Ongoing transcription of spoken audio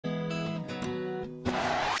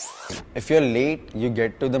If you're late, you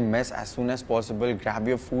get to the mess as soon as possible, grab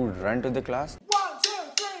your food, run to the class.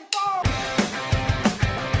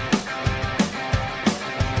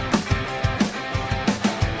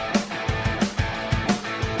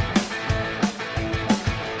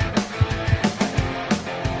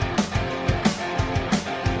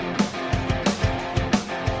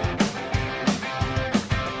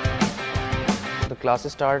 The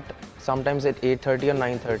classes start sometimes at 8:30 or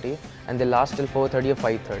 9:30 and they last till 4:30 or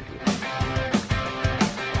 5:30.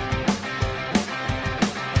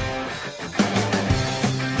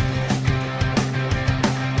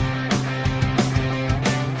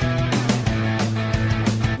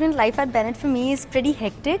 Life at Bennett for me is pretty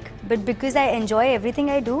hectic, but because I enjoy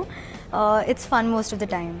everything I do, it's fun most of the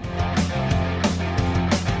time.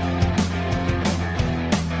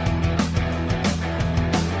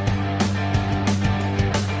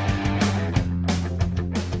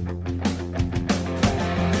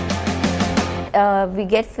 We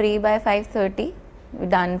get free by 5:30. We're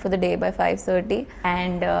done for the day by 5:30,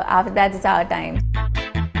 and after that it's our time.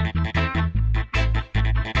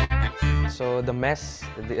 So the mess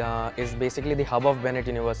is basically the hub of Bennett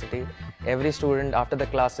University. Every student after the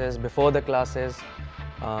classes, before the classes,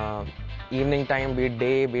 evening time, be it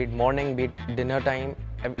day, be it morning, be it dinner time,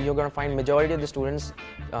 you're going to find majority of the students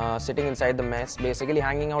sitting inside the mess, basically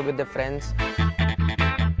hanging out with their friends.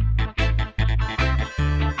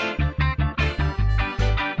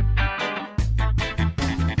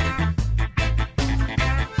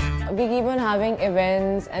 We keep on having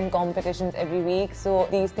events and competitions every week, so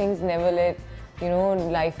these things never let,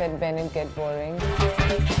 life at Bennett get boring.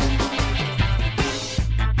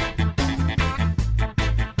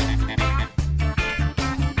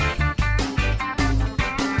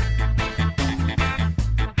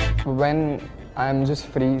 When I'm just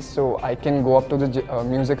free, so I can go up to the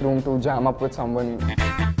music room to jam up with someone.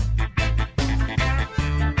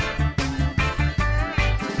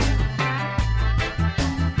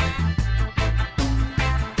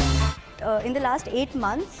 In the last 8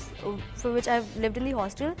 months, for which I've lived in the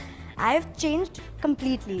hostel, I've changed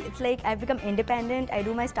completely. It's like I've become independent, I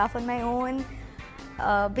do my stuff on my own.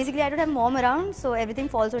 Basically, I don't have mom around, so everything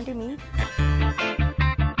falls onto me.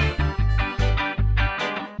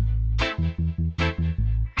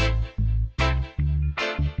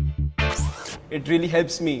 It really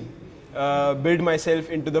helps me build myself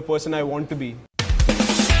into the person I want to be.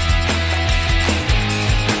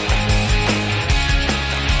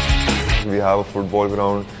 We have a football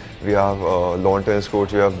ground, we have lawn tennis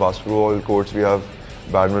courts, we have basketball courts, we have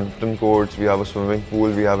badminton courts, we have a swimming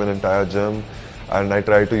pool, we have an entire gym, and I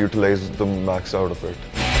try to utilize the max out of it.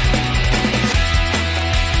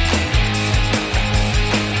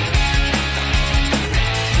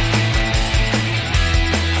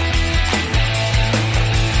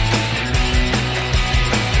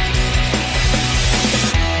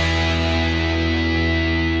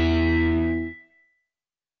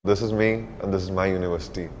 This is me, and this is my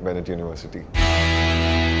university, Bennett University.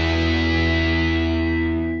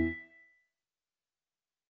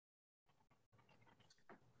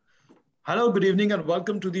 Hello, good evening, and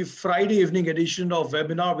welcome to the Friday evening edition of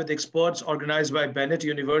Webinar with Experts organized by Bennett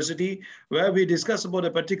University, where we discuss about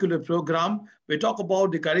a particular program. We talk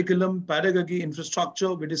about the curriculum, pedagogy,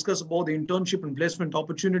 infrastructure. We discuss about the internship and placement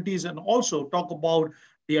opportunities, and also talk about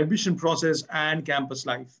the admission process and campus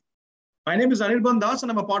life. My name is Anirban,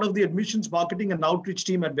 and I'm a part of the admissions marketing and outreach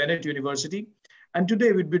team at Bennett University. And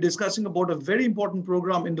today we'll be discussing about a very important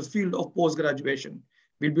program in the field of post-graduation.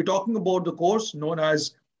 We'll be talking about the course known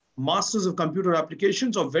as Masters of Computer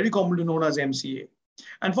Applications, or very commonly known as MCA.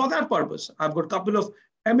 And for that purpose, I've got a couple of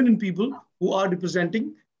eminent people who are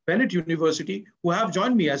representing Bennett University who have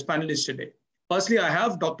joined me as panelists today. Firstly, I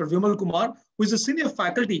have Dr. Vimal Kumar, who is a senior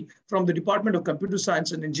faculty from the Department of Computer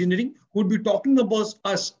Science and Engineering, who would be talking about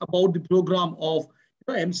us about the program of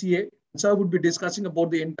MCA. Sir would be discussing about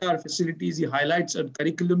the entire facilities, the highlights and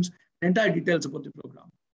curriculums, entire details about the program.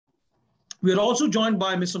 We are also joined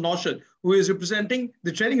by Mr. Naushad, who is representing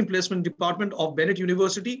the Training and Placement Department of Bennett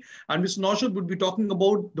University. And Mr. Naushad would be talking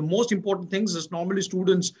about the most important things as normally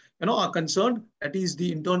students are concerned, that is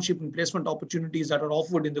the internship and placement opportunities that are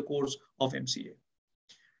offered in the course of MCA.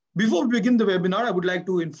 Before we begin the webinar, I would like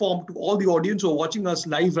to inform to all the audience who are watching us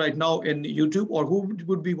live right now in YouTube, or who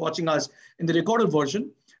would be watching us in the recorded version,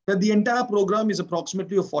 that the entire program is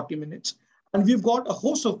approximately 40 minutes. And we've got a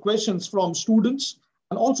host of questions from students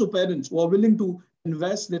and also parents who are willing to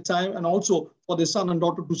invest their time and also for their son and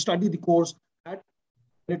daughter to study the course at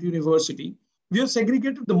Bennett University. We have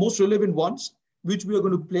segregated the most relevant ones, which we are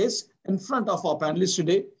going to place in front of our panelists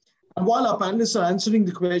today. And while our panelists are answering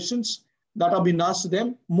the questions, that are being asked to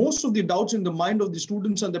them, most of the doubts in the mind of the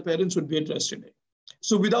students and the parents would be addressed in it.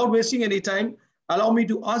 So without wasting any time, allow me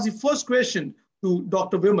to ask the first question to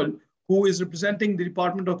Dr. Vimal, who is representing the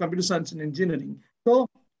Department of Computer Science and Engineering. So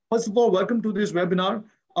first of all, welcome to this webinar.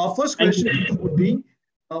 Our first question would be,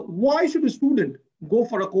 why should a student go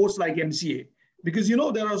for a course like MCA? Because, you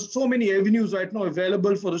know, there are so many avenues right now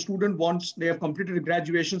available for the student once they have completed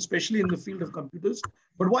graduation, especially in the field of computers.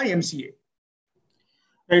 But why MCA?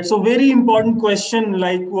 Right, so very important question,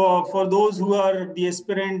 like for those who are the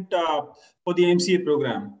aspirant for the MCA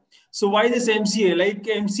program. So why this MCA? Like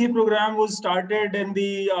MCA program was started in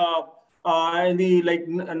the like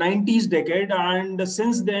 90s decade, and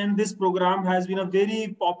since then this program has been a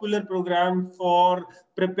very popular program for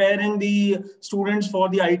preparing the students for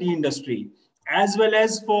the IT industry, as well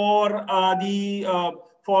as for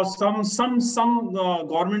for some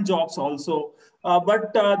government jobs also.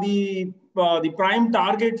 But the prime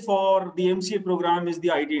target for the MCA program is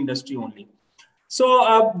the IT industry only.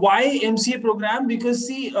 So why MCA program? Because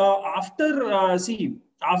see, after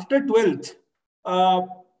 12th,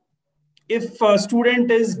 if a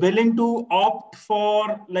student is willing to opt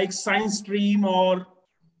for like science stream or,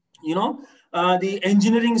 you know, the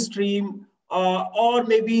engineering stream, or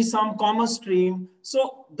maybe some commerce stream.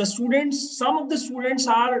 So the students, some of the students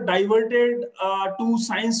are diverted to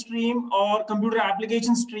science stream or computer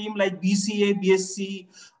application stream like BCA, BSc,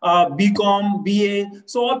 BCom, BA,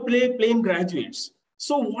 so all plain graduates.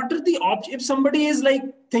 So what are the options if somebody is like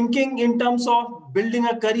thinking in terms of building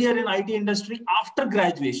a career in IT industry after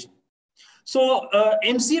graduation? So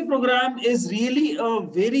MCA program is really a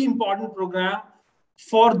very important program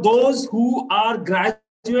for those who are graduate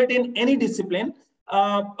in any discipline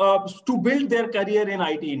to build their career in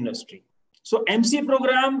IT industry. So MCA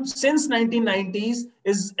program since 1990s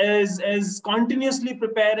is continuously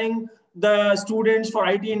preparing the students for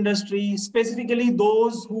IT industry, specifically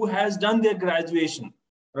those who has done their graduation,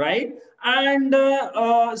 right? And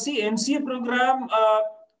see, MCA program,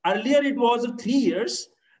 earlier it was 3 years.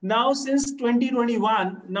 Now, since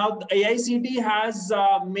 2021, now the AICT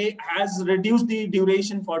has reduced the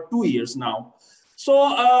duration for 2 years now. So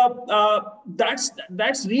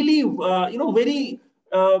that's really you know, very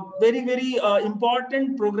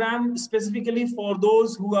important program specifically for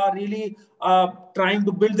those who are really trying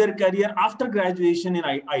to build their career after graduation in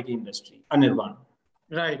IT industry. Anirban.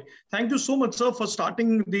 Right. Thank you so much, sir, for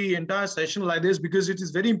starting the entire session like this, because it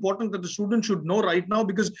is very important that the student should know right now,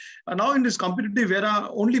 because now in this competitive era,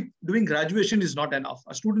 only doing graduation is not enough.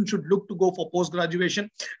 A student should look to go for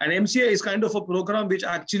post-graduation, and MCA is kind of a program which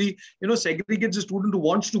actually, you know, segregates the student who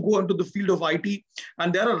wants to go into the field of IT.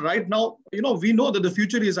 And there are right now, you know, we know that the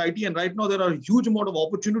future is IT, and right now there are a huge amount of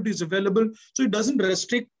opportunities available. So it doesn't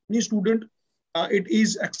restrict any student. It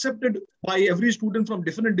is accepted by every student from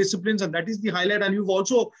different disciplines, and that is the highlight. And you've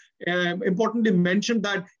also importantly mentioned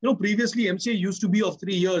that, you know, previously MCA used to be of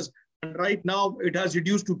 3 years, and right now it has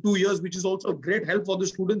reduced to 2 years, which is also a great help for the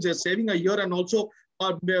students. They're saving a year and also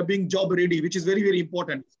being job ready, which is very, very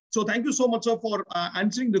important. So thank you so much, sir, for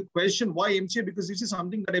answering the question why MCA, because this is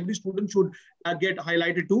something that every student should get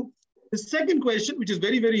highlighted to. The second question, which is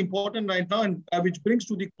very, very important right now, and which brings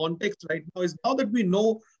to the context right now, is now that we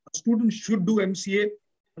know a student should do MCA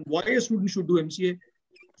and why a student should do MCA.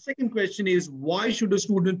 The second question is, why should a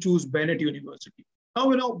student choose Bennett University? Now,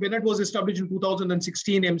 we know Bennett was established in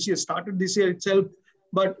 2016. MCA started this year itself.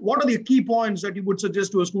 But what are the key points that you would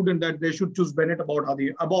suggest to a student that they should choose Bennett above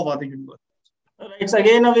other universities? It's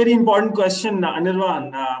again a very important question,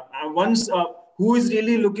 Anirban. Who is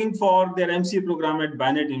really looking for their MCA program at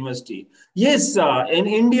Bennett University? Yes, in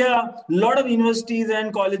India, a lot of universities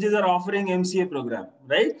and colleges are offering MCA program,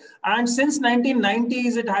 right? And since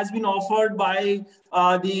 1990s, it has been offered by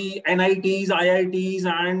the NITs, IITs,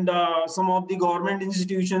 and some of the government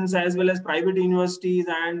institutions, as well as private universities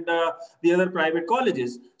and the other private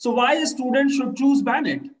colleges. So why a student should choose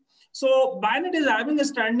Bennett? So Bennett is having a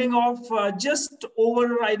standing of just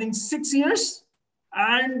over, I think, 6 years.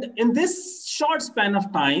 And in this short span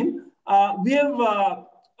of time, we have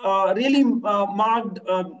really marked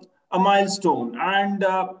a milestone. And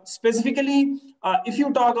specifically, if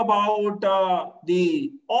you talk about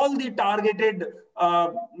all the targeted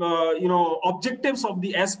objectives of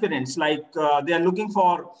the aspirants, like they are looking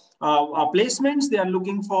for placements, they are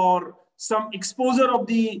looking for some exposure of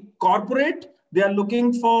the corporate, they are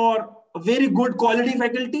looking for a very good quality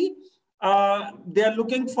faculty. They are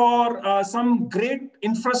looking for some great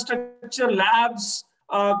infrastructure, labs,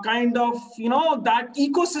 kind of, that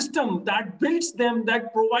ecosystem that builds them,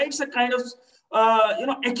 that provides a kind of,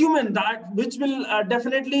 acumen which will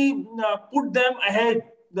definitely put them ahead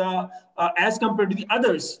as compared to the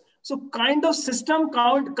others. So kind of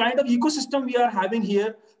kind of ecosystem we are having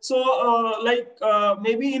here. So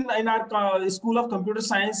maybe in our School of Computer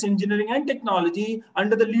Science, Engineering and Technology,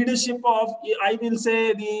 under the leadership of, I will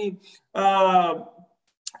say, the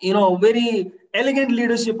very elegant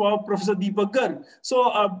leadership of Professor Deepak Garg.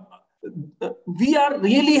 So we are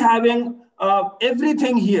really having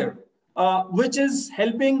everything here, which is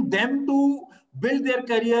helping them to build their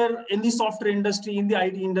career in the software industry, in the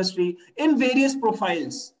IT industry, in various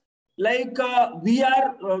profiles. Like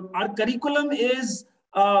our curriculum is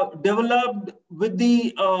developed with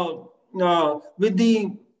the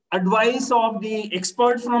advice of the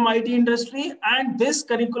expert from IT industry, and this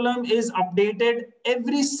curriculum is updated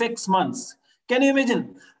every 6 months. Can you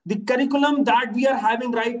imagine? The curriculum that we are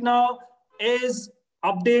having right now is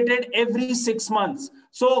updated every 6 months.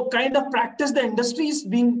 So kind of practice the industry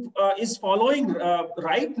is following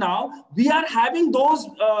right now. We are having those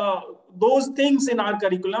things in our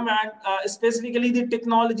curriculum, and specifically the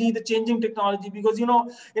technology, the changing technology, because in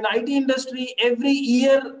IT industry every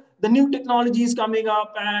year the new technology is coming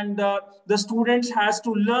up, and the students has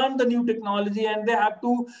to learn the new technology, and they have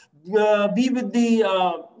to be with the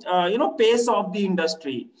pace of the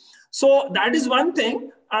industry. So that is one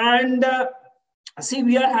thing. And see,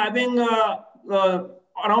 we are having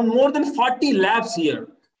around more than 40 labs here,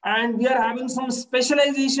 and we are having some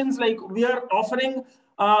specializations. Like we are offering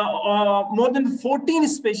more than 14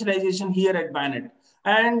 specializations here at Bennett.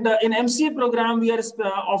 And in MCA program, we are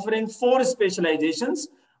offering 4 specializations.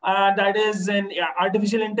 That is in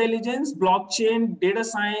artificial intelligence, blockchain, data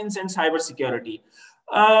science, and cybersecurity.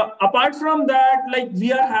 Apart from that, like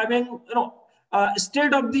we are having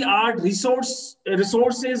state-of-the-art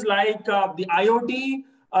resources like the IoT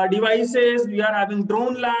devices. We are having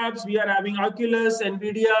drone labs. We are having Oculus,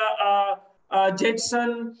 NVIDIA,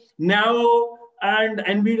 Jetson, Neo,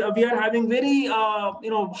 and we are having very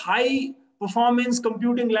high performance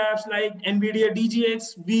computing labs like NVIDIA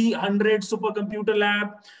DGX V100 supercomputer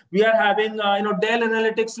lab. We are having Dell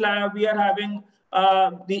Analytics lab. We are having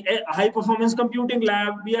the high performance computing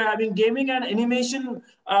lab. We are having gaming and animation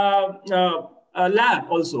lab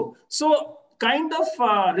also. So kind of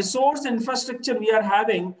resource infrastructure we are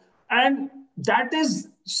having, and that is,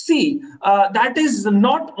 that is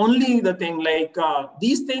not only the thing. Like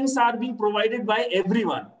these things are being provided by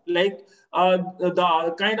everyone. Like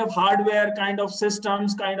the kind of hardware, kind of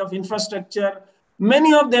systems, kind of infrastructure,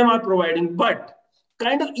 many of them are providing. But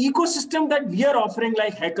kind of ecosystem that we are offering,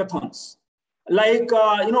 like hackathons, like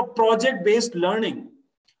project-based learning,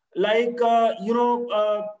 like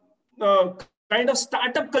kind of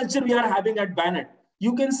startup culture we are having at Bennett.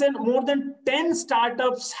 You can say more than 10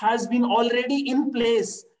 startups has been already in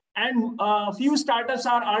place, and few startups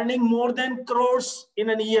are earning more than crores in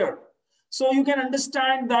a year. So you can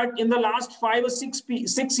understand that in the last 5 or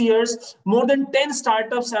 6 years, more than 10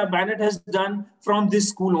 startups Bennett has done from this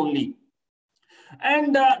school only.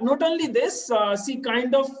 And not only this,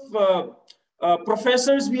 kind of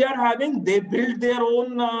professors we are having, they build their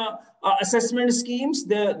own assessment schemes.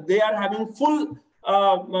 They are having full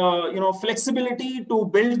flexibility to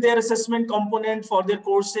build their assessment component for their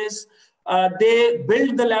courses. They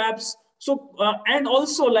build the labs. So and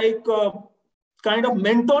also like kind of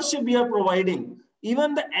mentorship we are providing.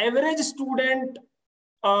 Even the average student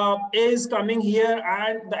is coming here,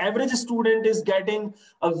 and the average student is getting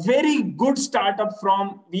a very good startup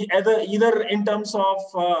from either in terms of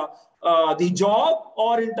the job,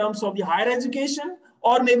 or in terms of the higher education,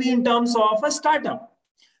 or maybe in terms of a startup.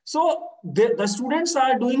 So the students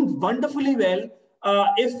are doing wonderfully well.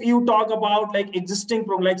 If you talk about like existing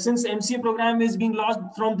program, like since MCA program is being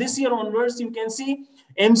launched from this year onwards, you can see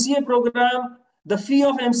MCA program, the fee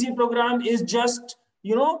of MCA program is just,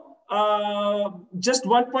 just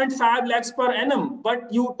 1.5 lakhs per annum.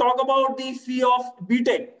 But you talk about the fee of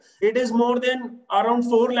BTech, it is more than around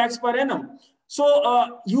 4 lakhs per annum.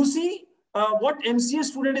 So you see what MCA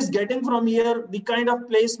student is getting from here, the kind of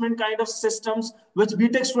placement, kind of systems which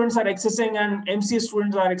BTech students are accessing and MCA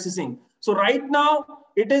students are accessing. So right now,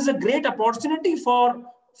 it is a great opportunity for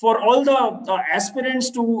all the aspirants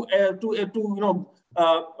to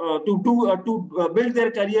build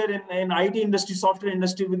their career in IT industry, software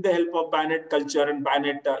industry, with the help of Bennett culture and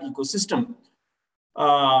Bennett ecosystem.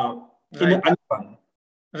 Right.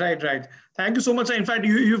 Right, right. Thank you so much. In fact,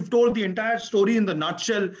 you've told the entire story in the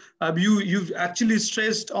nutshell. You've actually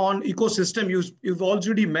stressed on ecosystem. You've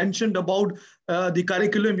already mentioned about the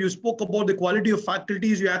curriculum. You spoke about the quality of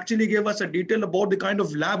faculties. You actually gave us a detail about the kind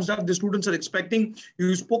of labs that the students are expecting.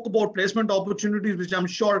 You spoke about placement opportunities, which I'm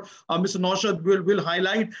sure Mr. Naushad will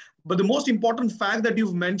highlight. But the most important fact that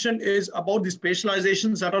you've mentioned is about the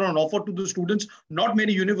specializations that are on offer to the students. Not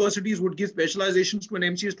many universities would give specializations to an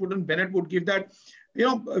MCA student. Bennett would give that. You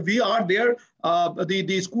know, we are there.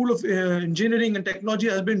 The School of Engineering and Technology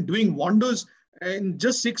has been doing wonders in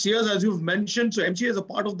just 6 years, as you've mentioned. So MCA is a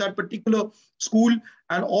part of that particular school.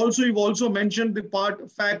 And also, you've also mentioned the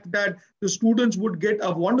fact that the students would get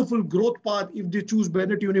a wonderful growth path if they choose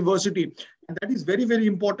Bennett University. And that is very, very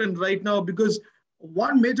important right now, because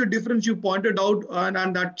one major difference you pointed out,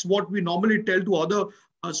 and that's what we normally tell to other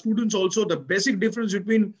students also, the basic difference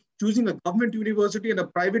between choosing a government university and a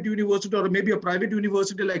private university, or maybe a private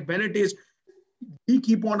university like Bennett, is we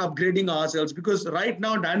keep on upgrading ourselves, because right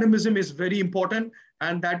now dynamism is very important,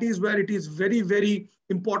 and that is where it is very, very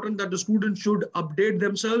important that the students should update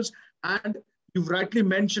themselves. And you've rightly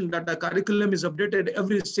mentioned that the curriculum is updated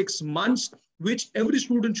every 6 months, which every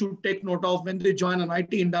student should take note of when they join an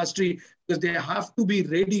IT industry, because they have to be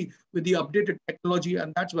ready with the updated technology,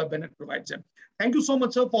 and that's why Bennett provides them. Thank you so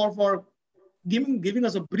much, sir, for giving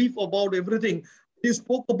us a brief about everything. You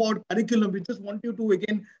spoke about curriculum. We just want you to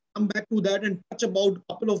again come back to that and touch about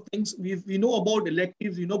a couple of things. We know about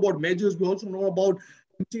electives, we know about majors, we also know about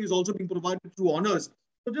MCA is also being provided through honors.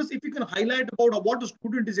 So just if you can highlight about what a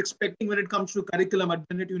student is expecting when it comes to curriculum at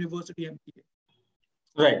Bennett University MCA.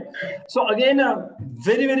 Right. So again, a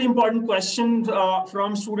very, very important question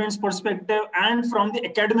from students' perspective and from the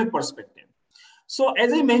academic perspective. So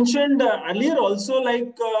as I mentioned earlier also,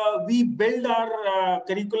 like we build our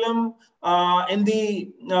curriculum in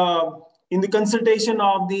the consultation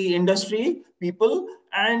of the industry people,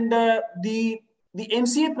 and the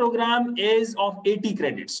MCA program is of 80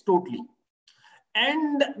 credits totally.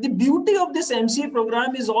 And the beauty of this MCA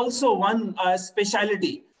program is also one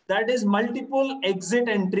speciality, that is multiple exit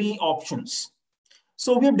entry options.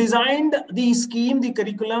 So we've designed the scheme, the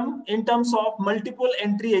curriculum in terms of multiple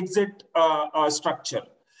entry exit structure.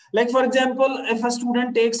 Like for example, if a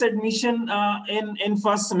student takes admission in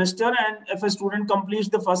first semester, and if a student completes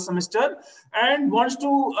the first semester and wants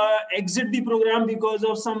to exit the program because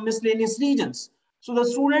of some miscellaneous reasons, so the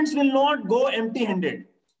students will not go empty-handed.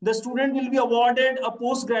 The student will be awarded a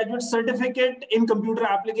postgraduate certificate in computer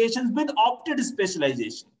applications with opted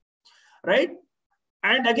specialization, right?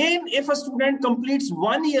 And again, if a student completes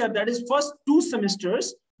 1 year, that is first 2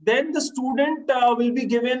 semesters, then the student will be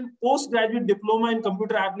given postgraduate diploma in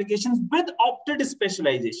computer applications with opted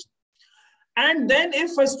specialization. And then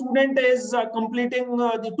if a student is completing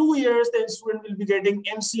the 2 years, then student will be getting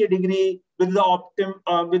MCA degree with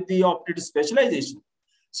the opted specialization.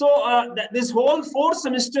 So this whole 4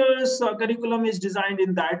 semesters curriculum is designed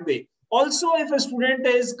in that way. Also, if a student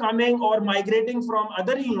is coming or migrating from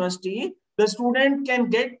other university, the student can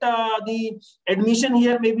get the admission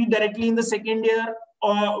here maybe directly in the second year,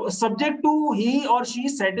 subject to he or she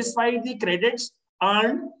satisfied the credits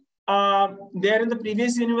earned there in the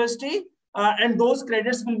previous university, and those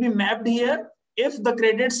credits will be mapped here. If the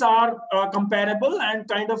credits are comparable and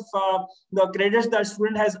kind of the credits that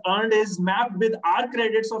student has earned is mapped with our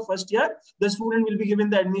credits of first year, the student will be given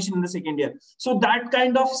the admission in the second year. So that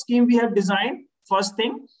kind of scheme we have designed, first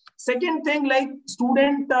thing. Second thing, like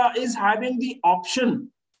student is having the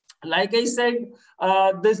option. Like I said,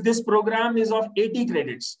 this program is of 80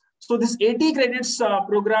 credits. So this 80 credits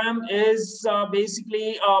program is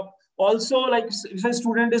basically also like if a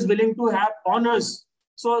student is willing to have honors,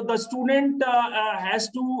 so the student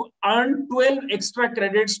has to earn 12 extra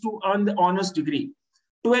credits to earn the honors degree.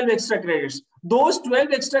 12 extra credits. Those 12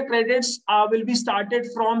 extra credits will be started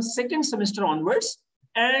from second semester onwards,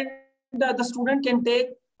 and the student can take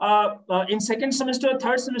in second semester,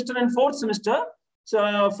 third semester, and fourth semester,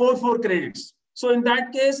 so 4 credits. So in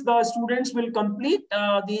that case, the students will complete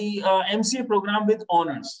the MCA program with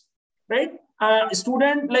honors, right?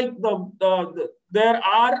 Student, like there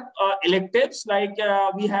are electives, like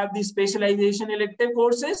we have the specialization elective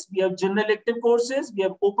courses, we have general elective courses, we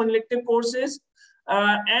have open elective courses,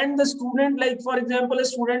 and the student, like for example, a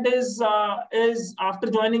student is after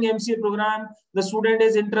joining MCA program, the student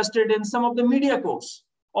is interested in some of the media course,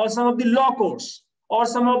 or some of the law course, or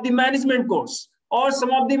some of the management course, or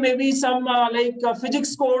some of the maybe some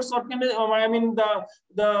physics course, or I mean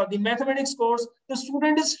the mathematics course. The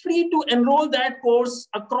student is free to enroll that course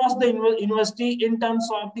across the university in terms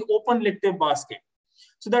of the open elective basket.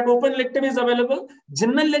 So that open elective is available.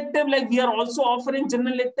 General elective, like we are also offering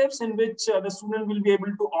general electives in which the student will be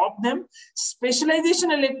able to opt them.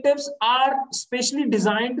 Specialization electives are specially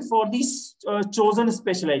designed for these chosen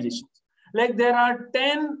specializations. Like there are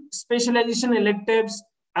 10 specialization electives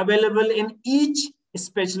available in each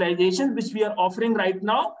specialization, which we are offering right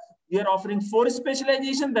now. We are offering 4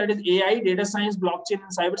 specializations, that is AI, data science, blockchain,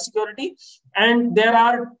 and cybersecurity. And there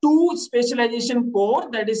are 2 specialization core,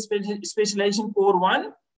 that is specialization core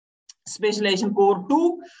 1, specialization core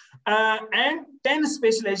 2, and 10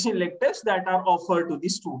 specialization electives that are offered to the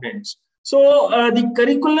students. So the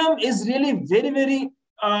curriculum is really very,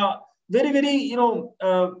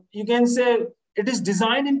 you can say it is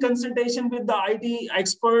designed in consultation with the IT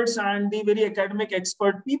experts and the very academic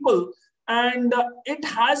expert people. And it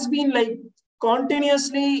has been like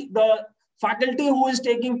continuously the faculty who is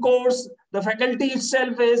taking course, the faculty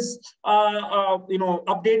itself is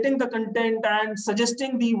updating the content and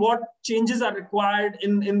suggesting what changes are required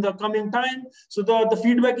in the coming time. So the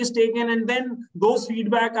feedback is taken, and then those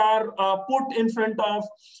feedback are put in front of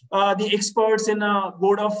the experts in a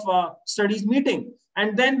board of studies meeting.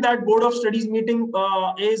 And then that board of studies meeting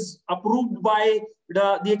is approved by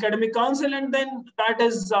the academic council, and then that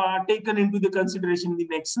is taken into the consideration in the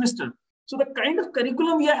next semester. So the kind of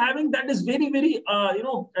curriculum we are having, that is very,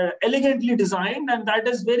 elegantly designed, and that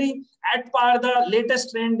is very at par the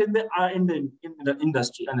latest trend in the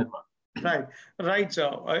industry. Anirban. Right,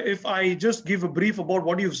 sir. If I just give a brief about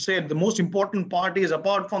what you've said, the most important part is,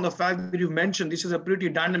 apart from the fact that you've mentioned this is a pretty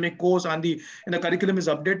dynamic course and the curriculum is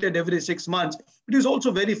updated every 6 months, it is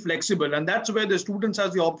also very flexible. And that's where the students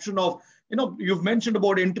has the option of, you've mentioned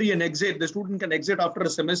about entry and exit. The student can exit after a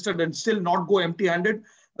semester and still not go empty-handed.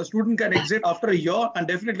 A student can exit after a year, and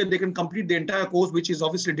definitely they can complete the entire course, which is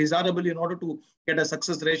obviously desirable in order to get a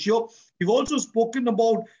success ratio. We've also spoken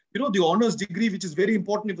about, the honors degree, which is very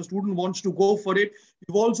important if a student wants to go for it.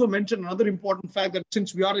 You've also mentioned another important fact that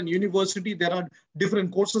since we are in university, there are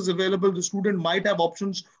different courses available. The student might have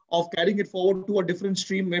options of carrying it forward to a different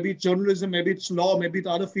stream. Maybe it's journalism, maybe it's law, maybe it's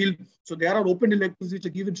other field. So there are open electives which are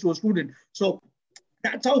given to a student. So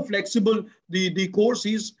that's how flexible the course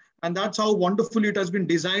is. And that's how wonderfully it has been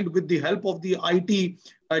designed with the help of the IT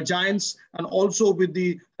giants and also with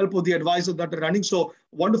the help of the advisors that are running. So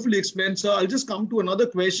wonderfully explained, sir. I'll just come to another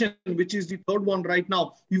question, which is the third one right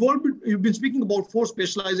now. You've been speaking about 4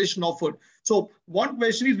 specialization offered. So one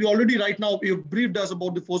question is, you've briefed us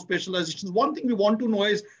about the 4 specializations. One thing we want to know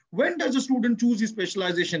is, when does a student choose these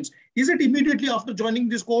specializations? Is it immediately after joining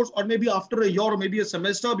this course, or maybe after a year or maybe a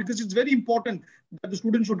semester? Because it's very important that the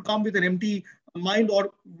student should come with an empty mind,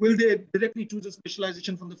 or will they directly choose a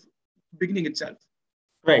specialization from the beginning itself?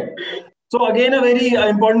 Right. So again, a very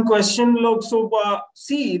important question. Look, so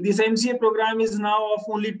see, this MCA program is now of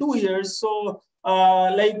only 2 years. So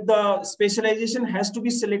like the specialization has to be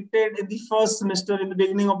selected in the first semester, in the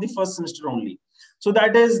beginning of the first semester only. So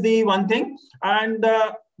that is the one thing. And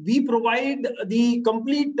we provide the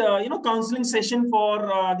complete, counseling session for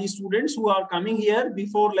the students who are coming here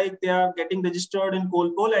before, like, they are getting registered in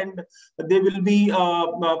Kolpol, and they will be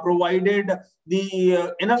provided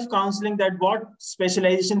the enough counseling that what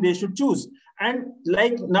specialization they should choose. And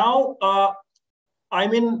like now,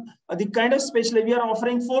 the kind of we are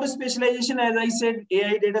offering 4 specialization, as I said,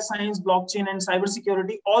 AI, data science, blockchain, and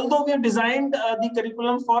cybersecurity. Although we have designed the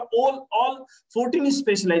curriculum for all 14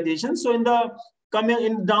 specializations. So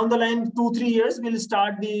down the line, 2-3 years, we'll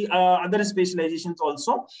start the other specializations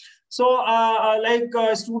also. So if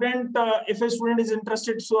a student is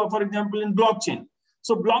interested, so for example, in blockchain.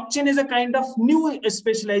 So blockchain is a kind of new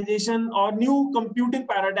specialization or new computing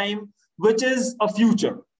paradigm, which is a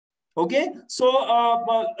future. Okay, so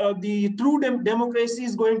the true democracy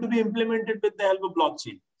is going to be implemented with the help of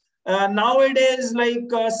blockchain. Nowadays,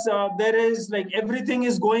 there is everything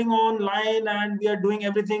is going online, and we are doing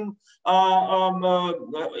everything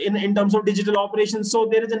in terms of digital operations. So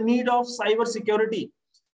there is a need of cyber security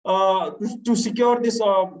to secure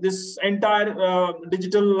this entire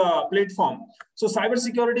digital platform. So cyber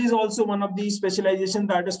security is also one of the specializations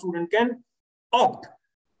that a student can opt.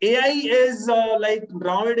 AI is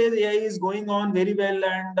nowadays AI is going on very well,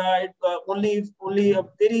 and only a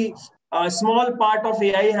very small part of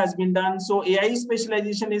AI has been done. So AI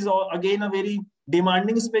specialization is again a very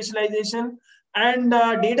demanding specialization, and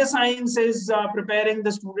data science is preparing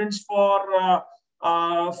the students for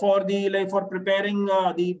preparing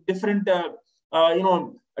the different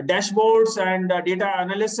dashboards and data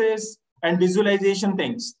analysis and visualization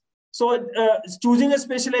things. So choosing a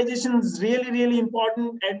specialization is really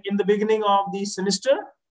important in the beginning of the semester.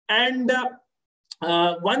 And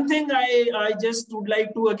one thing I just would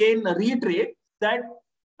like to again reiterate. that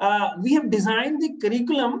we have designed the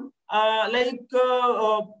curriculum a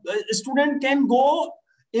student can go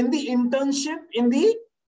in the internship in the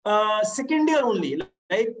second year only.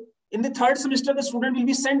 Like in the third semester, the student will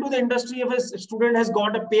be sent to the industry if a student has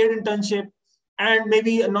got a paid internship. And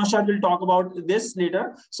maybe Naushad will talk about this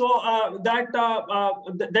later. So that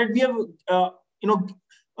we have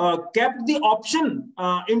kept the option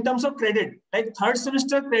in terms of credit. Like third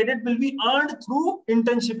semester credit will be earned through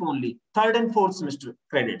internship only. Third and fourth semester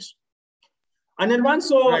credits. Anirban,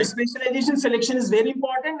 so right. Specialization selection is very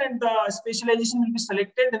important, and the specialization will be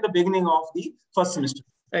selected in the beginning of the first semester.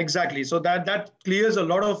 Exactly. So that clears a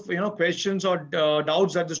lot of questions or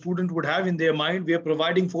doubts that the student would have in their mind. We are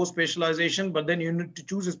providing for specialization, but then you need to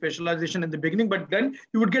choose a specialization in the beginning. But then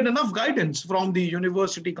you would get enough guidance from the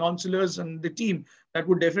university counselors and the team that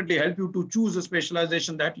would definitely help you to choose a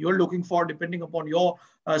specialization that you're looking for, depending upon your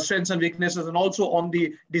strengths and weaknesses, and also on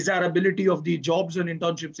the desirability of the jobs and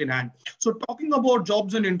internships in hand. So talking about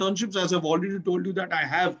jobs and internships, as I've already told you that I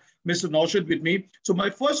have Mr. Naushad with me. So my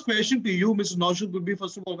first question to you, Mr. Naushad, would be,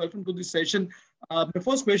 first of all, welcome to this session. My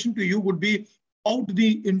first question to you would be, how do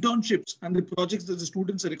the internships and the projects that the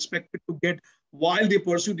students are expected to get while they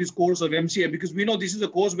pursue this course of MCA? Because we know this is a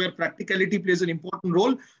course where practicality plays an important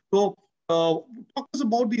role. So talk us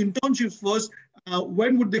about the internships first.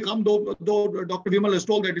 When would they come? Though Dr. Vimal has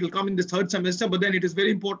told that it will come in this third semester, but then it is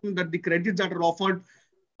very important that the credits that are offered,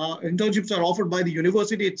 internships are offered by the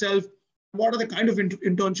university itself. What are the kind of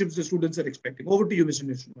internships the students are expecting? Over to you, Mr.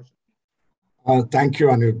 Naushad. Thank you,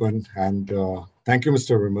 Anirban, and thank you,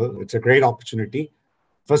 Mr. Vimal. It's a great opportunity.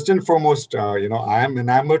 First and foremost, I am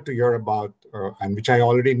enamored to hear about, and which I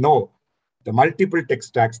already know, the multiple tech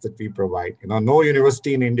stacks that we provide. No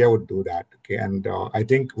university in India would do that. Okay, and I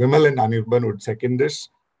think Vimal and Anirban would second this.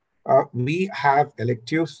 We have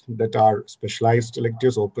electives that are specialized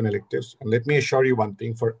electives, open electives. And let me assure you one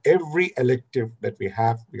thing, for every elective that we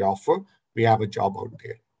offer, we have a job out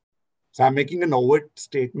there. So I'm making an overt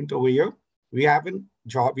statement over here. We have a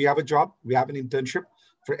job, we have an internship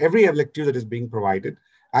for every elective that is being provided.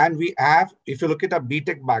 And we have, if you look at our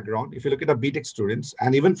BTech background, if you look at our BTech students,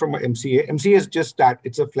 and even from our MCA is just that,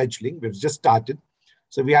 it's a fledgling, we've just started.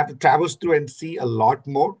 So we have to traverse through and see a lot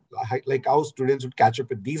more, like how students would catch up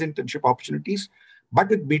with these internship opportunities. But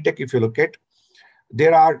with BTech, if you look at,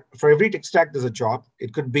 for every tech stack, there's a job.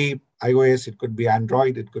 It could be iOS, it could be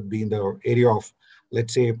Android, it could be in the area of,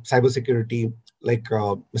 let's say, cybersecurity, like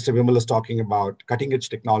Mr. Vimal is talking about, cutting edge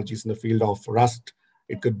technologies in the field of Rust.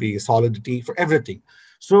 It could be Solidity, for everything.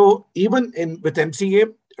 So even with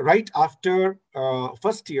MCA, right after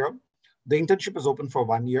first year, the internship is open for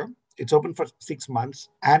 1 year. It's open for 6 months.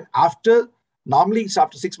 And normally it's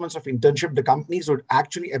after 6 months of internship, the companies would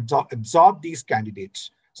actually absorb these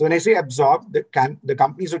candidates. So when I say absorb, the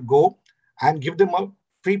companies would go and give them a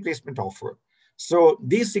free placement offer. So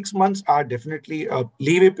these 6 months are definitely a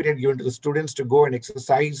leeway period given to the students to go and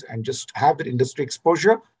exercise and just have that industry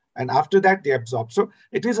exposure. And after that, they absorb. So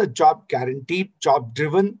it is a job guaranteed,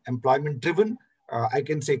 job-driven, employment-driven, I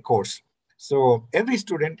can say, course. So every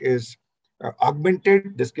student is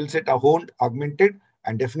augmented, the skill set are honed, augmented,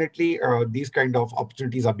 and definitely these kind of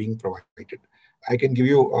opportunities are being provided. I can give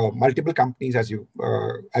you multiple companies as you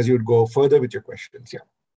would go further with your questions. Yeah.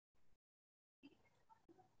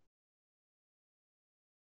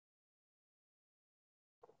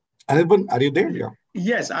 Anirban, are you there? Yeah.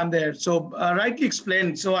 Yes, I'm there. So rightly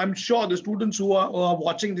explained. So I'm sure the students who are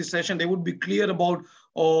watching this session, they would be clear about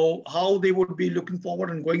how they would be looking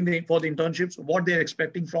forward and going for the internships, what they're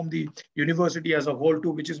expecting from the university as a whole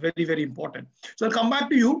too, which is very, very important. So I'll come back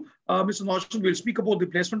to you, Mr. Naushad. We'll speak about the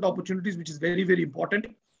placement opportunities, which is very, very important.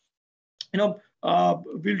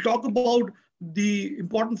 We'll talk about the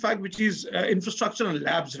important fact, which is infrastructure and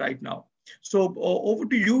labs right now. So over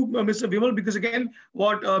to you, Mr. Vimal, because again,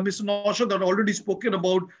 what Mr. Naushad had already spoken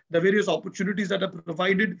about the various opportunities that are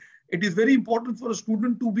provided. It is very important for a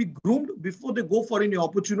student to be groomed before they go for any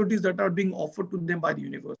opportunities that are being offered to them by the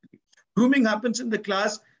university. Grooming happens in the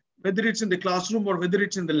class, whether it's in the classroom or whether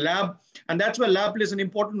it's in the lab. And that's where lab plays an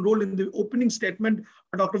important role. In the opening statement,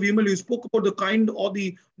 Dr. Vimal, you spoke about the kind or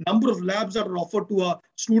the number of labs that are offered to a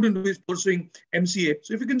student who is pursuing MCA.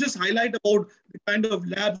 So if you can just highlight about the kind of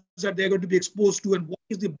labs that they're going to be exposed to and what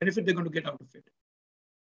is the benefit they're going to get out of it.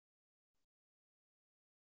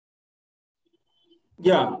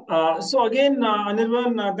 Yeah. So again,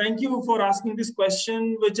 Anirban, thank you for asking this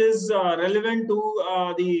question, which is relevant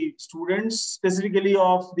to the students, specifically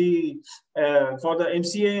of for the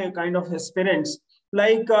MCA kind of aspirants.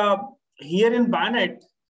 Like here in Bennett,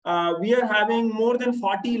 we are having more than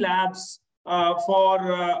 40 labs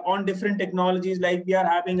on different technologies. Like we are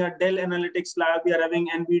having a Dell Analytics Lab, we are having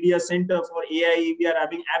NVIDIA Center for AI, we are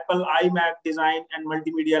having Apple iMac Design and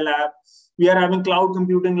Multimedia Lab, we are having Cloud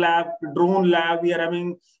Computing Lab, Drone Lab, we are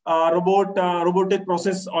having Robotic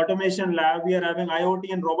Process Automation Lab, we are having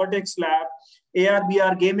IoT and Robotics Lab,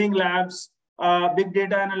 AR/VR Gaming Labs, Big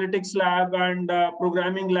Data Analytics Lab, and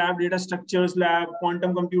Programming Lab, Data Structures Lab,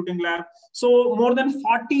 Quantum Computing Lab. So more than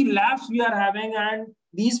 40 labs we are having, and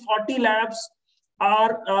these 40 labs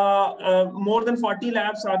are more than 40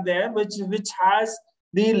 labs are there, which has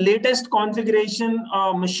the latest configuration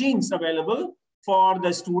machines available for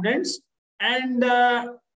the students and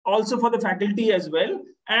also for the faculty as well.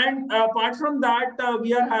 And apart from that,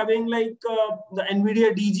 we are having like the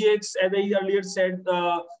NVIDIA DGX, as I earlier said,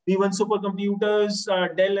 V1 supercomputers,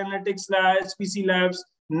 Dell Analytics Labs, PC Labs,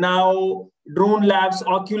 now Drone Labs,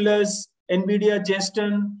 Oculus, NVIDIA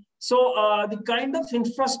Jeston. So the kind of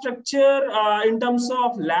infrastructure in terms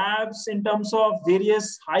of labs, in terms of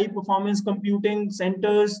various high performance computing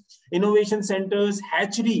centers, innovation centers,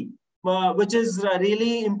 hatchery, which is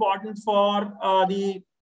really important for the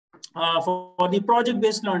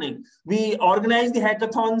project-based learning. We organize the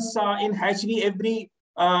hackathons in hatchery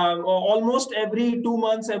almost every 2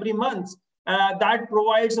 months, every month. That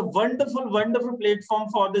provides a wonderful platform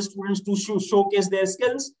for the students to showcase their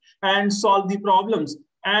skills and solve the problems.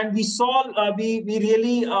 And we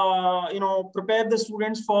really prepare the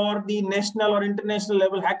students for the national or international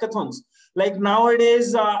level hackathons. Like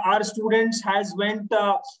nowadays, our students has gone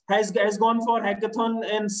for hackathon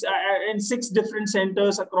in 6 different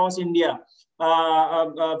centers across India.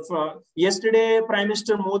 Yesterday, Prime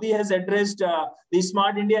Minister Modi has addressed the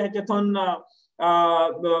Smart India Hackathon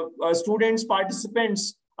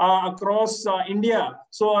participants across India.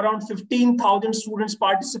 So around 15,000 students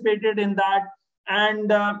participated in that.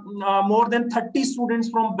 And more than 30 students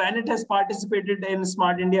from Bennett has participated in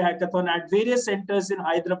Smart India Hackathon at various centers in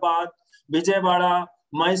Hyderabad, Vijayawada,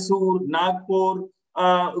 Mysore, Nagpur,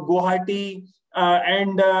 Guwahati,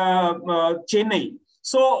 and Chennai.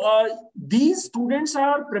 So these students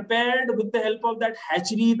are prepared with the help of that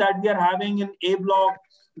hatchery that we are having in A block,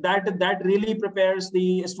 that really prepares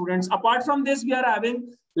the students. Apart from this, we are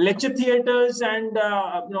having lecture theaters and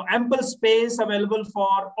ample space available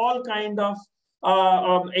for all kind of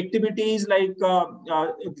activities like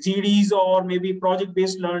GDs or maybe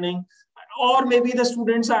project-based learning, or maybe the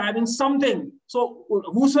students are having something. So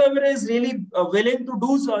whosoever is really willing to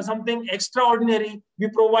do something extraordinary, we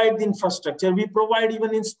provide the infrastructure, we provide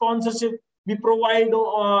even in sponsorship, we provide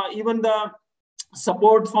even the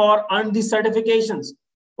support for earn the certifications.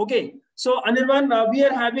 Okay, so Anirban, we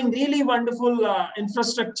are having really wonderful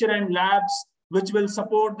infrastructure and labs which will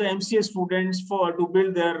support the MCA students to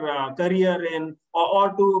build their career in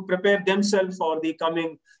or to prepare themselves for the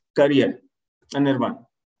coming career. Anirban.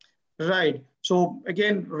 Right. So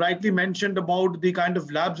again, rightly mentioned about the kind of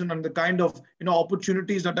labs and the kind of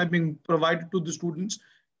opportunities that are being provided to the students.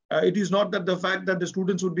 It is not that the fact that the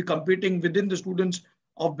students would be competing within the students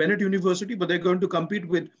of Bennett University, but they're going to compete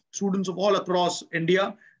with students of all across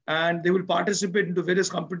India, and they will participate into various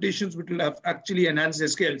competitions which will have actually enhance their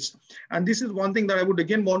skills. And this is one thing that I would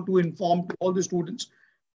again want to inform to all the students.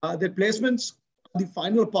 Their placements are the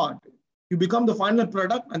final part. You become the final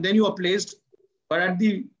product and then you are placed. But at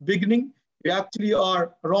the beginning, you actually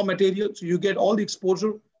are raw material. So you get all the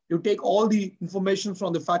exposure. You take all the information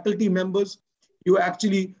from the faculty members. You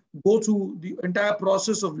actually go through the entire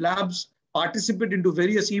process of labs, participate into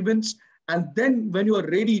various events. And then when you are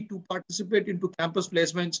ready to participate into campus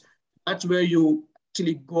placements, that's where you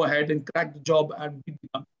actually go ahead and crack the job and beat the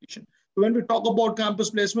competition. So when we talk about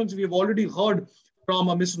campus placements, we've already heard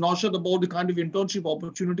from Ms. Naushad about the kind of internship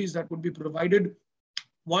opportunities that would be provided.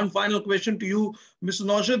 One final question to you, Mr.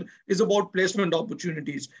 Naushad, is about placement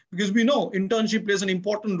opportunities. Because we know internship plays an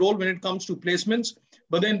important role when it comes to placements.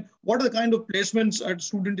 But then what are the kind of placements a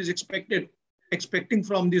student is expecting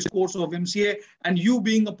from this course of MCA, and you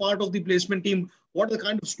being a part of the placement team, what are the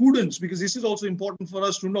kind of students, because this is also important for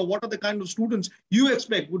us to know, what are the kind of students you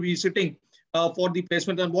expect would be sitting for the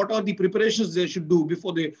placement, and what are the preparations they should do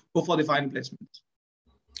before they go for the final placements?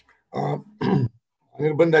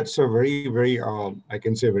 Anirban, that's a very, I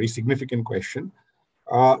can say, a very significant question.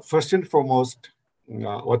 First and foremost,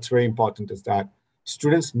 what's very important is that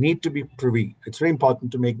students need to be privy. It's very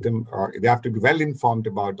important to make them, they have to be well informed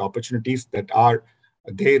about the opportunities that are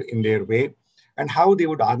there in their way and how they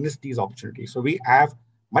would harness these opportunities. So we have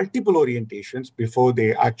multiple orientations before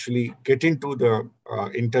they actually get into the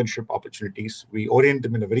internship opportunities. We orient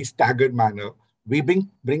them in a very staggered manner We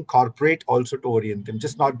bring corporate also to orient them,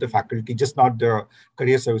 just not the faculty, just not the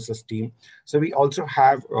career services team. So we also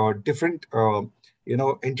have different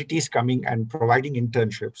entities coming and providing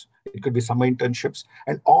internships. It could be summer internships,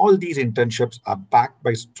 and all these internships are backed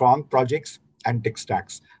by strong projects and tech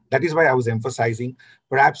stacks. That is why I was emphasizing,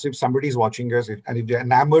 perhaps if somebody is watching us and if they're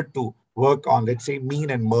enamored to work on, let's say, mean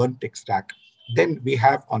and MERN tech stack, then we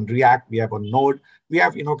have on React, we have on Node, we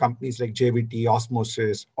have companies like JVT,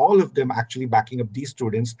 Osmosis, all of them actually backing up these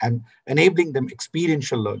students and enabling them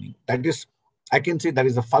experiential learning. That is, I can say that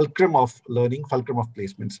is the fulcrum of learning, fulcrum of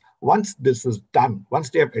placements. Once this is done, once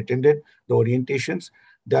they have attended the orientations,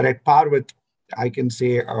 they're at par with, I can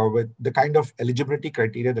say, with the kind of eligibility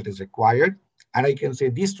criteria that is required. And I can say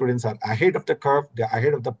these students are ahead of the curve, they're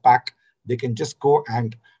ahead of the pack. They can just go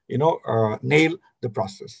and nail the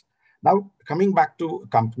process. Now, coming back to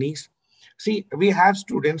companies, see, we have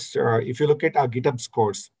students, if you look at our GitHub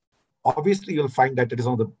scores, obviously you'll find that it is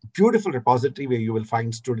one of the beautiful repository where you will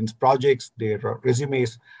find students' projects, their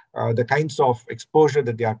resumes, the kinds of exposure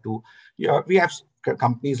that they are to. We have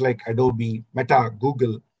companies like Adobe, Meta,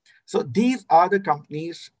 Google. So these are the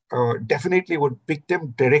companies definitely would pick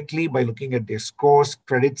them directly by looking at their scores,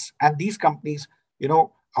 credits, and these companies,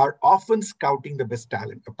 are often scouting the best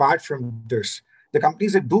talent. Apart from this, the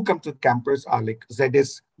companies that do come to campus are like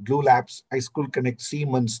ZS, Glue Labs, High School Connect,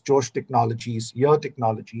 Siemens, Josh Technologies, Year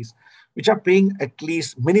Technologies, which are paying at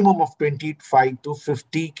least minimum of 25 to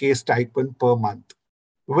 50K stipend per month.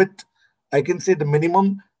 With, I can say, the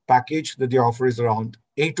minimum package that they offer is around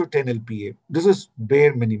 8 to 10 LPA. This is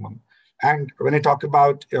bare minimum. And when I talk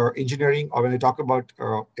about engineering, or when I talk about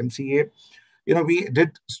MCA, we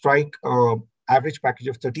did strike average package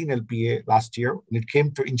of 13 LPA last year when it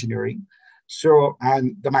came to engineering. So,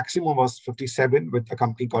 and the maximum was 57 with a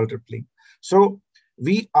company called Rippling. So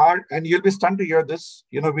we are, and you'll be stunned to hear this,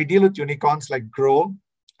 we deal with unicorns like Grow,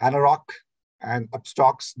 Anarock, and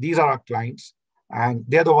Upstocks. These are our clients, and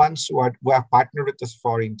they're the ones who have partnered with us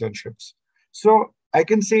for internships. So I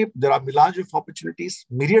can say there are myriad of opportunities,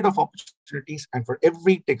 and for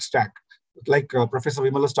every tech stack, like Professor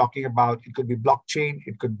Vimal was talking about, it could be blockchain,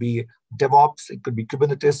 it could be DevOps, it could be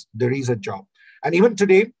Kubernetes, there is a job. And even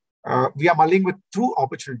today, we are mulling with 2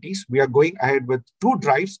 opportunities. We are going ahead with 2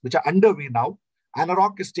 drives, which are underway now.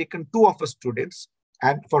 Anarock has taken 2 of our students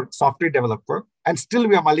and for software developer, and still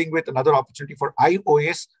we are mulling with another opportunity for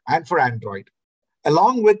iOS and for Android,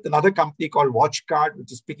 along with another company called WatchCard,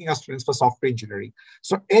 which is picking our students for software engineering.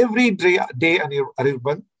 So every day,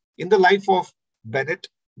 Anirban, in the life of Bennett,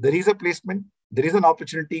 there is a placement, there is an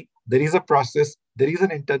opportunity, there is a process, there is an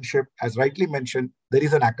internship, as rightly mentioned, there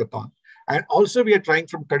is an hackathon. And also we are trying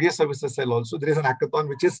from career services cell also, there is an hackathon,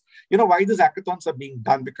 which is, why these hackathons are being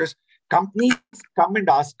done, because companies come and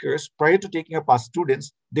ask us prior to taking up our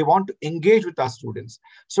students, they want to engage with our students.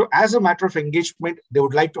 So as a matter of engagement, they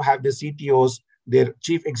would like to have their CTOs, their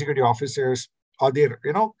chief executive officers, or their,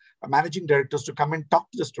 managing directors to come and talk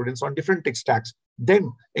to the students on different tech stacks,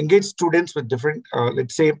 then engage students with different,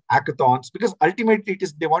 let's say, hackathons, because ultimately it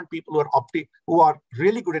is they want people who are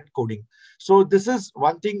really good at coding. So this is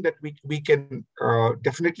one thing that we can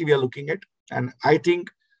definitely we are looking at, and I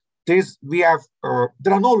think there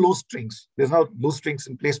are no low strings. There's no low strings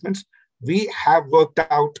in placements. We have worked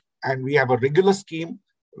out, and we have a regular scheme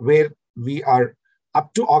where we are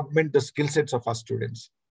up to augment the skill sets of our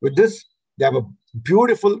students. With this, they have a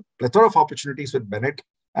beautiful plethora of opportunities with Bennett,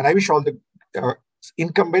 and I wish all the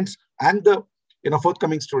incumbents and the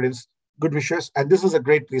forthcoming students good wishes. And this is a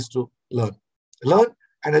great place to learn,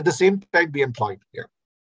 and at the same time be employed. Yeah.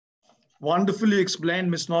 Wonderfully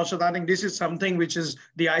explained, Ms. Naushad. I think this is something which is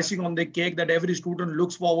the icing on the cake that every student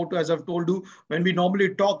looks forward to. As I've told you, when we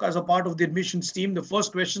normally talk as a part of the admissions team, the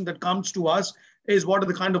first question that comes to us is what are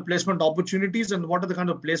the kind of placement opportunities and what are the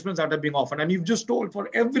kind of placements that are being offered. And you've just told for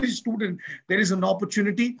every student, there is an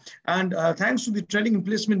opportunity. And thanks to the training and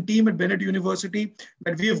placement team at Bennett University,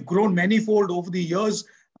 that we have grown manifold over the years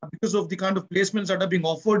because of the kind of placements that are being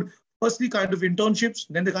offered. Firstly, kind of internships,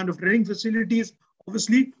 then the kind of training facilities,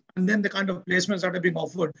 obviously, and then the kind of placements that are being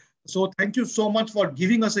offered. So thank you so much for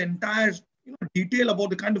giving us an entire detail about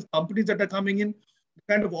the kind of companies that are coming in,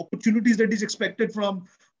 the kind of opportunities that is expected from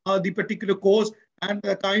the particular course, and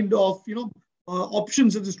the kind of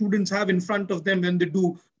options that the students have in front of them when they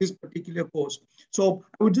do this particular course. So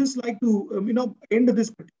I would just like to end this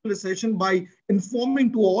particular session by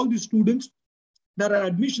informing to all the students that our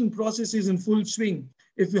admission process is in full swing.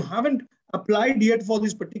 If you haven't applied yet for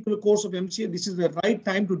this particular course of MCA, this is the right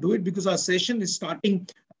time to do it, because our session is starting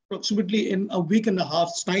approximately in a week and a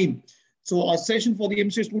half's time. So our session for the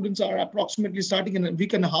MCA students are approximately starting in a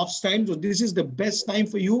week and a half's time. So this is the best time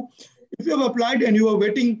for you. if you have applied and you are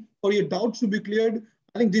waiting for your doubts to be cleared,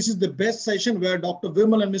 I think this is the best session where Dr.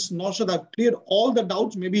 Vimal and Ms. Naushad have cleared all the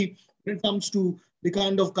doubts, maybe when it comes to the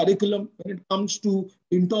kind of curriculum, when it comes to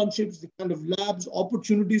internships, the kind of labs,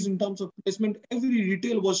 opportunities in terms of placement. Every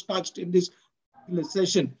detail was touched in this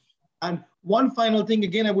session. And one final thing,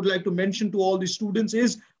 again, I would like to mention to all the students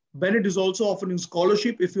is Bennett is also offering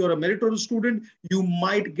scholarship. If you're a meritorious student, you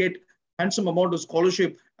might get handsome amount of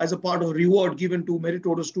scholarship as a part of reward given to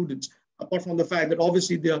meritorious students. Apart from the fact that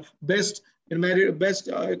obviously the best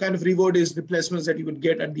kind of reward is the placements that you would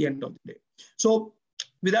get at the end of the day. So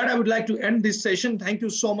with that, I would like to end this session. Thank you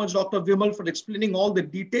so much, Dr. Vimal, for explaining all the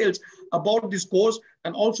details about this course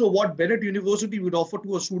and also what Bennett University would offer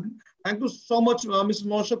to a student. Thank you so much, Mr.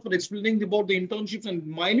 Naushad, for explaining about the internships and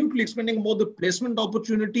minutely explaining about the placement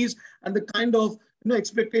opportunities and the kind of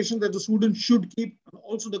expectations that the student should keep, and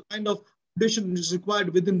also the kind of condition is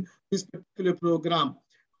required within this particular program.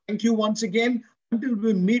 Thank you once again. Until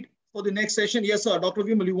we meet for the next session. Yes, sir. Dr.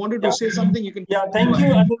 Vimal, you wanted to say something? You can. Yeah, thank you,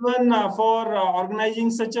 Anirban, for organizing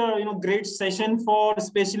such a great session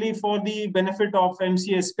especially for the benefit of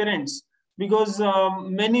MCA aspirants, because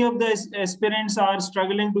many of the aspirants are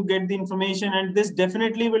struggling to get the information, and this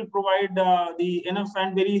definitely will provide the enough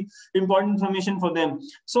and very important information for them.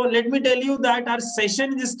 So let me tell you that our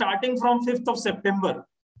session is starting from 5th of September,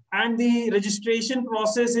 and the registration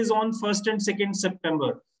process is on 1st and 2nd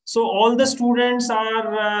September. So all the students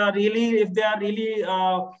are if they are really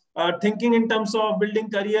thinking in terms of building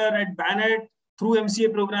career at Bennett through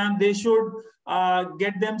MCA program, they should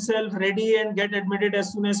get themselves ready and get admitted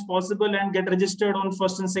as soon as possible and get registered on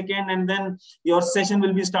 1st and 2nd, and then your session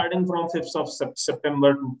will be starting from 5th of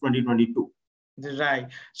September 2022. Right.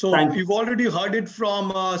 So you've already heard it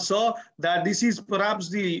from sir that this is perhaps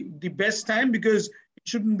the best time, because it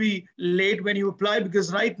shouldn't be late when you apply,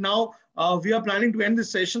 because right now we are planning to end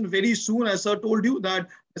this session very soon. As sir told you that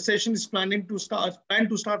the session is planned to start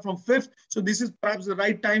from 5th. So this is perhaps the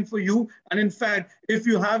right time for you. And in fact, if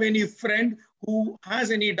you have any friend who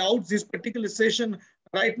has any doubts, this particular session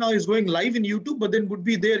right now is going live in YouTube, but then would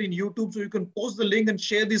be there in YouTube. So you can post the link and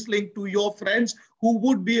share this link to your friends who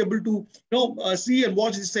would be able to see and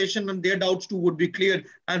watch this session, and their doubts too would be cleared.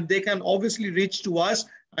 And they can obviously reach to us.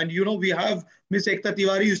 And we have Ms. Ekta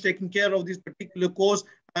Tiwari who's taking care of this particular course,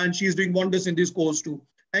 and she's doing wonders in this course too.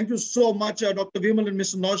 Thank you so much, Dr. Vimal and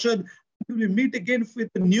Mr. Naushad. Until we meet again with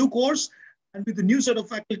a new course and with a new set of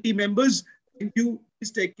faculty members, thank you.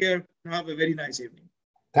 Please take care and have a very nice evening.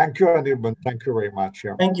 Thank you, Anirban. Thank you very much.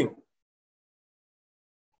 Yeah. Thank you.